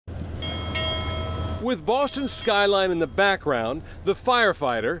With Boston's skyline in the background, the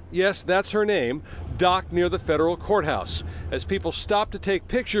firefighter, yes, that's her name, docked near the federal courthouse as people stop to take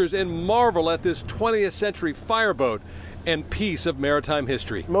pictures and marvel at this 20th century fireboat and piece of maritime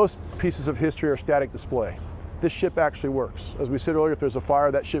history. Most pieces of history are static display. This ship actually works. As we said earlier, if there's a fire,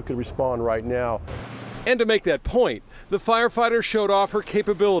 that ship could respond right now. And to make that point, the firefighter showed off her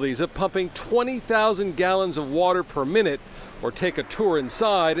capabilities of pumping 20,000 gallons of water per minute, or take a tour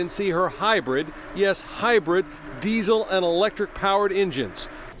inside and see her hybrid, yes, hybrid, diesel and electric powered engines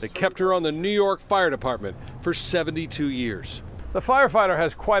that kept her on the New York Fire Department for 72 years. The firefighter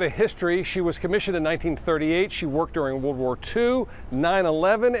has quite a history. She was commissioned in 1938. She worked during World War II,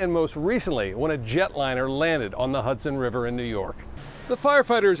 9/11, and most recently when a jetliner landed on the Hudson River in New York. The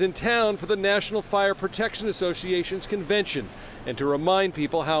firefighter is in town for the National Fire Protection Association's convention and to remind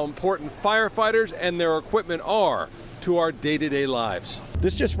people how important firefighters and their equipment are to our day-to-day lives.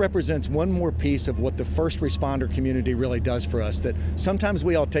 This just represents one more piece of what the first responder community really does for us that sometimes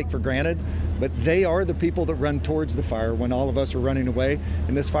we all take for granted, but they are the people that run towards the fire when all of us are running away,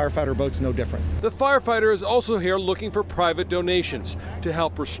 and this firefighter boat's no different. The firefighter is also here looking for private donations to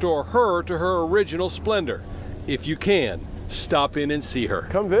help restore her to her original splendor. If you can, stop in and see her.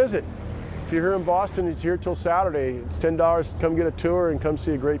 Come visit. If you're here in Boston, it's here till Saturday. It's $10 to come get a tour and come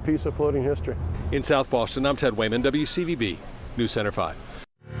see a great piece of floating history. In South Boston, I'm Ted Wayman, WCVB News Center 5.